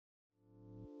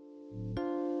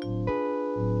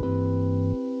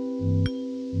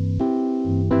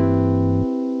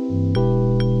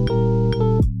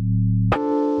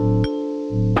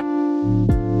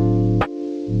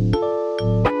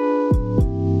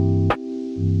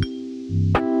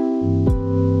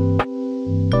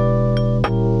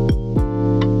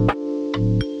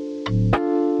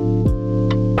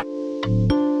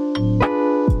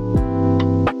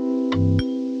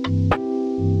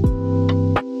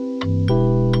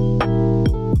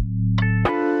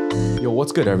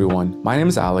What's good everyone, my name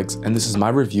is Alex and this is my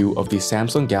review of the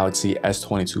Samsung Galaxy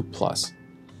S22 Plus.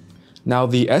 Now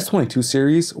the S22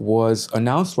 series was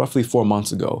announced roughly 4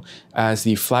 months ago as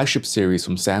the flagship series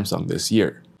from Samsung this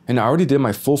year. And I already did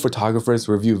my full photographer's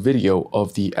review video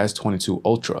of the S22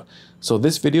 Ultra, so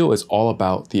this video is all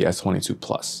about the S22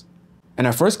 Plus. And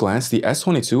at first glance, the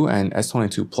S22 and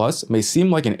S22 Plus may seem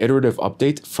like an iterative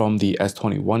update from the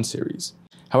S21 series.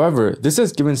 However, this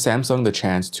has given Samsung the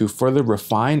chance to further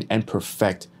refine and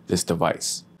perfect this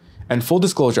device. And full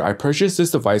disclosure, I purchased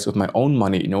this device with my own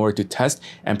money in order to test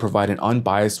and provide an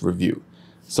unbiased review.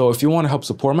 So if you want to help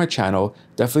support my channel,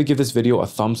 definitely give this video a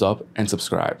thumbs up and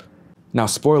subscribe. Now,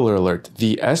 spoiler alert,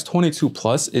 the S22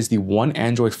 Plus is the one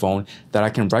Android phone that I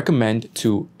can recommend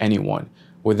to anyone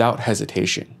without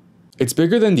hesitation. It's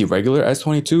bigger than the regular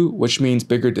S22, which means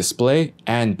bigger display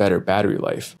and better battery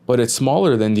life. But it's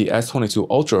smaller than the S22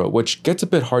 Ultra, which gets a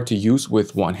bit hard to use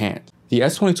with one hand. The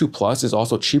S22 Plus is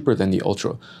also cheaper than the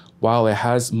Ultra, while it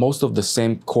has most of the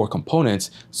same core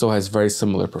components, so has very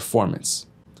similar performance.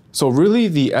 So really,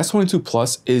 the S22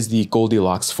 Plus is the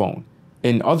Goldilocks phone.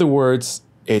 In other words,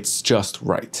 it's just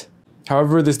right.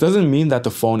 However, this doesn't mean that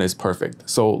the phone is perfect,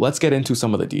 so let's get into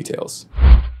some of the details.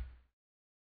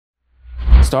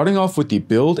 Starting off with the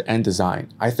build and design,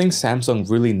 I think Samsung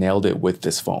really nailed it with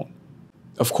this phone.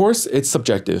 Of course, it's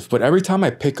subjective, but every time I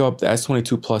pick up the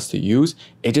S22 Plus to use,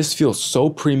 it just feels so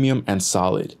premium and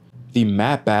solid. The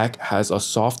matte back has a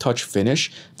soft touch finish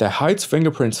that hides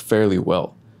fingerprints fairly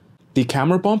well. The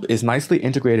camera bump is nicely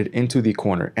integrated into the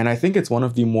corner, and I think it's one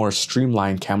of the more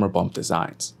streamlined camera bump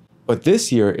designs. But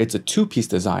this year, it's a two-piece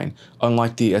design,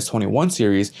 unlike the S21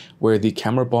 series where the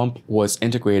camera bump was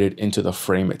integrated into the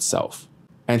frame itself.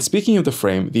 And speaking of the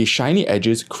frame, the shiny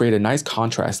edges create a nice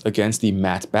contrast against the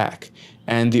matte back,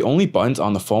 and the only buttons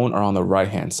on the phone are on the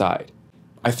right-hand side.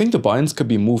 I think the buttons could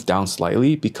be moved down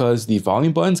slightly because the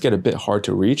volume buttons get a bit hard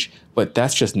to reach, but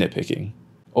that's just nitpicking.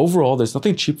 Overall, there's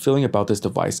nothing cheap feeling about this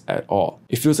device at all.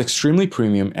 It feels extremely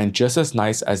premium and just as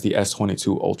nice as the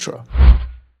S22 Ultra.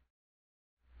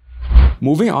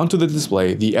 Moving on to the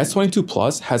display, the S22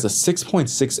 Plus has a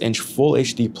 6.6-inch Full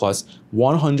HD Plus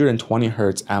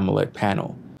 120Hz AMOLED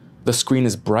panel. The screen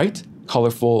is bright,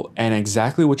 colorful, and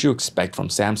exactly what you expect from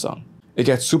Samsung. It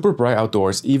gets super bright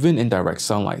outdoors even in direct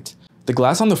sunlight. The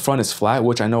glass on the front is flat,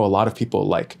 which I know a lot of people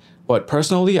like, but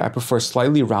personally I prefer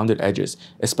slightly rounded edges,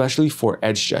 especially for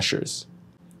edge gestures.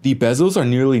 The bezels are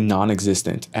nearly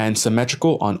non-existent and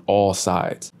symmetrical on all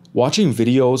sides. Watching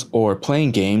videos or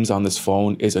playing games on this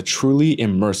phone is a truly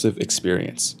immersive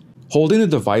experience. Holding the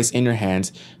device in your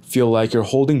hands feels like you're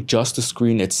holding just the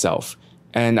screen itself,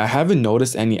 and I haven't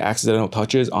noticed any accidental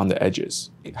touches on the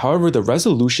edges. However, the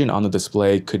resolution on the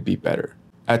display could be better.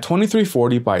 At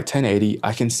 2340 by 1080,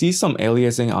 I can see some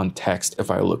aliasing on text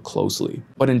if I look closely,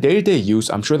 but in day-to-day use,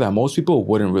 I'm sure that most people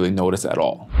wouldn't really notice at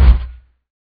all.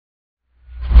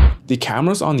 The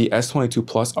cameras on the S22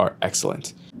 Plus are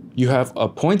excellent. You have a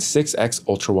 0.6x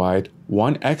ultrawide,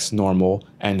 1x normal,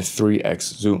 and 3x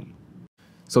zoom.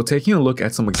 So taking a look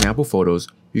at some example photos,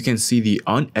 you can see the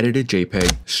unedited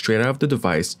JPEG straight out of the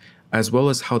device, as well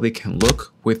as how they can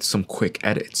look with some quick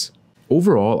edits.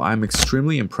 Overall, I'm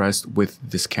extremely impressed with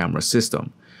this camera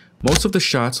system. Most of the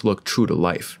shots look true to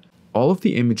life. All of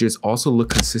the images also look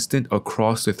consistent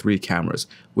across the three cameras,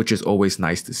 which is always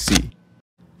nice to see.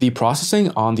 The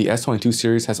processing on the S22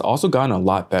 series has also gotten a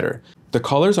lot better. The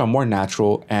colors are more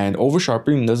natural and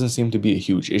over-sharpening doesn't seem to be a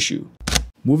huge issue.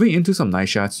 Moving into some night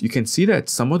shots, you can see that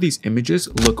some of these images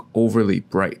look overly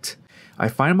bright. I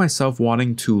find myself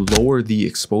wanting to lower the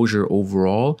exposure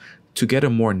overall to get a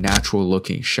more natural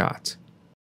looking shot.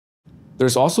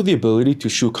 There's also the ability to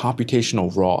shoot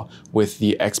computational RAW with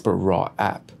the Expert RAW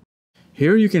app.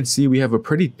 Here you can see we have a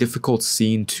pretty difficult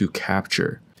scene to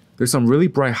capture. There's some really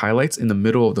bright highlights in the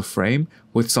middle of the frame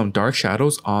with some dark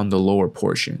shadows on the lower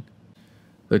portion.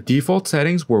 The default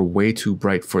settings were way too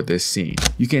bright for this scene.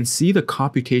 You can see the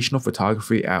computational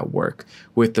photography at work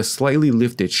with the slightly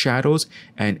lifted shadows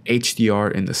and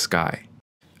HDR in the sky.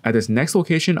 At this next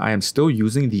location, I am still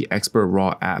using the Expert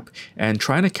RAW app and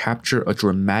trying to capture a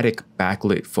dramatic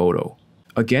backlit photo.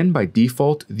 Again, by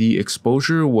default, the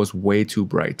exposure was way too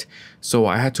bright, so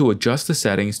I had to adjust the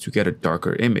settings to get a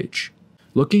darker image.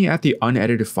 Looking at the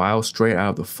unedited file straight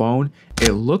out of the phone,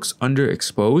 it looks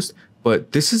underexposed,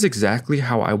 but this is exactly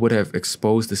how I would have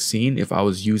exposed the scene if I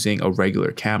was using a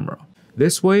regular camera.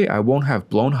 This way, I won't have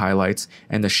blown highlights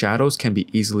and the shadows can be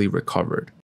easily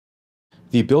recovered.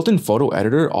 The built-in photo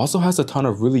editor also has a ton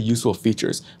of really useful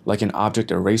features, like an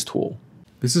object erase tool.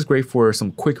 This is great for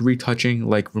some quick retouching,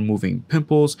 like removing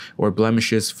pimples or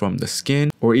blemishes from the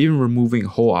skin, or even removing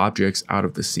whole objects out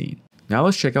of the scene. Now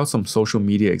let's check out some social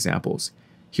media examples.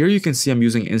 Here you can see I'm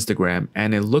using Instagram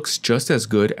and it looks just as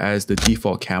good as the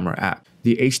default camera app.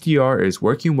 The HDR is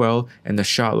working well and the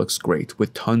shot looks great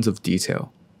with tons of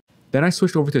detail. Then I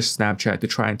switched over to Snapchat to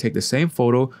try and take the same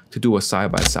photo to do a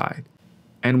side-by-side.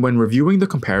 And when reviewing the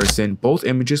comparison, both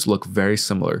images look very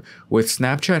similar, with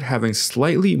Snapchat having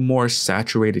slightly more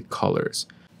saturated colors.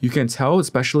 You can tell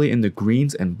especially in the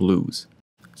greens and blues.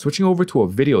 Switching over to a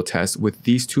video test with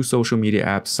these two social media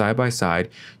apps side by side,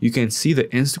 you can see the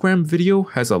Instagram video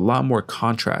has a lot more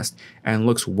contrast and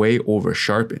looks way over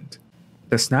sharpened.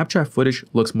 The Snapchat footage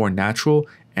looks more natural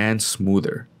and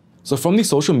smoother. So from the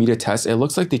social media test, it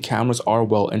looks like the cameras are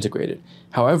well integrated.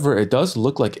 However, it does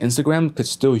look like Instagram could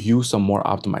still use some more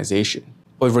optimization.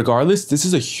 But regardless, this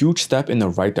is a huge step in the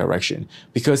right direction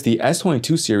because the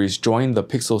S22 series joined the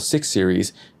Pixel 6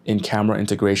 series in camera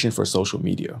integration for social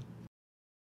media.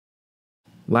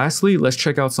 Lastly, let's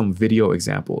check out some video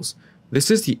examples.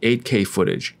 This is the 8K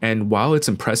footage, and while it's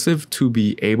impressive to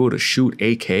be able to shoot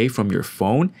 8K from your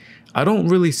phone, I don't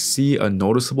really see a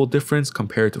noticeable difference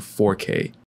compared to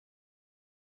 4K.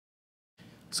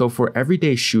 So for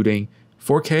everyday shooting,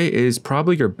 4K is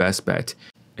probably your best bet,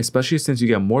 especially since you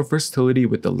get more versatility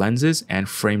with the lenses and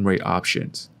frame rate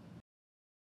options.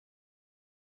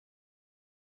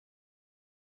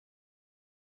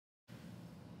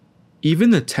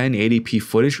 Even the 1080p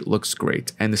footage looks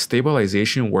great and the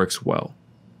stabilization works well.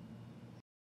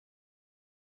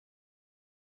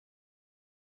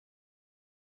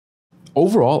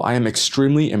 Overall, I am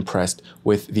extremely impressed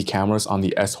with the cameras on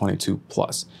the S22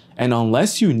 Plus, and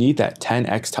unless you need that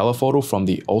 10x telephoto from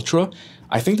the Ultra,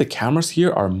 I think the cameras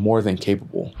here are more than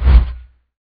capable.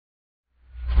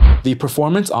 The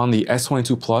performance on the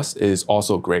S22 Plus is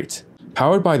also great.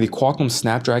 Powered by the Qualcomm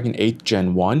Snapdragon 8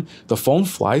 Gen 1, the phone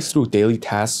flies through daily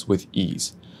tasks with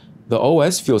ease. The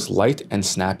OS feels light and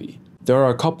snappy. There are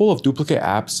a couple of duplicate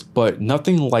apps, but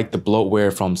nothing like the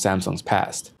bloatware from Samsung's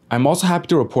past. I'm also happy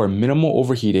to report minimal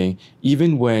overheating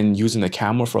even when using the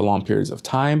camera for long periods of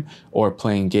time or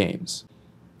playing games.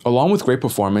 Along with great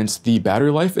performance, the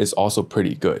battery life is also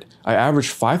pretty good. I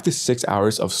averaged 5 to 6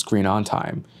 hours of screen on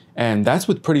time, and that's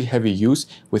with pretty heavy use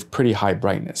with pretty high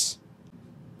brightness.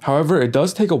 However, it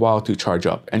does take a while to charge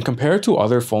up, and compared to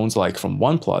other phones like from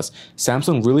OnePlus,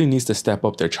 Samsung really needs to step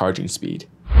up their charging speed.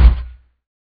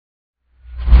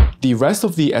 The rest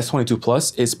of the S22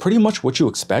 Plus is pretty much what you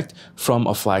expect from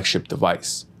a flagship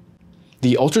device.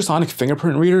 The ultrasonic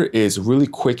fingerprint reader is really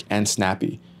quick and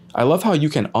snappy. I love how you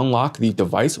can unlock the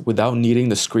device without needing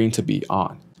the screen to be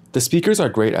on. The speakers are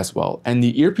great as well, and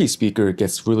the earpiece speaker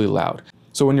gets really loud.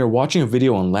 So when you're watching a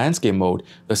video in landscape mode,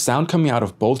 the sound coming out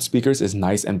of both speakers is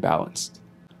nice and balanced.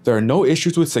 There are no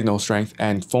issues with signal strength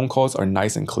and phone calls are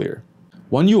nice and clear.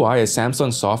 One UI is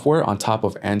Samsung software on top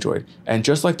of Android, and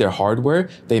just like their hardware,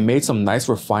 they made some nice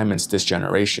refinements this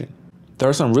generation. There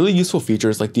are some really useful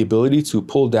features like the ability to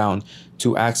pull down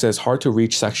to access hard to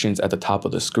reach sections at the top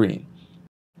of the screen.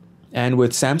 And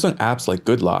with Samsung apps like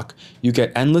Goldilocks, you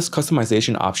get endless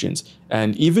customization options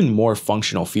and even more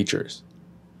functional features.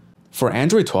 For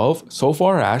Android 12, so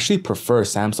far I actually prefer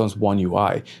Samsung's One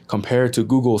UI compared to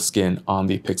Google's skin on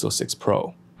the Pixel 6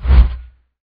 Pro.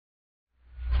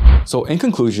 So in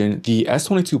conclusion, the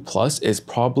S22 Plus is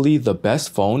probably the best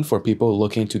phone for people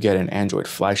looking to get an Android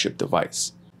flagship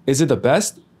device. Is it the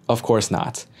best? Of course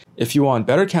not. If you want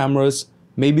better cameras,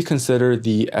 maybe consider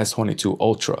the S22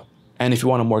 Ultra. And if you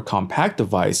want a more compact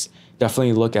device,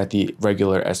 definitely look at the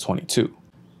regular S22.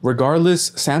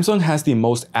 Regardless, Samsung has the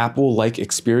most Apple-like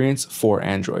experience for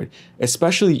Android,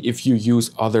 especially if you use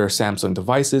other Samsung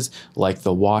devices like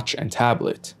the watch and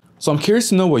tablet. So I'm curious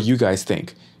to know what you guys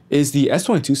think. Is the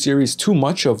S22 series too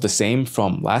much of the same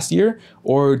from last year,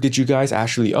 or did you guys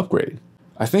actually upgrade?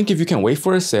 I think if you can wait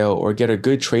for a sale or get a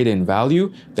good trade-in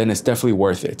value, then it's definitely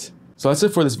worth it. So that's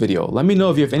it for this video. Let me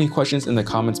know if you have any questions in the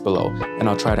comments below, and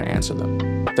I'll try to answer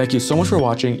them. Thank you so much for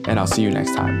watching, and I'll see you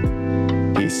next time.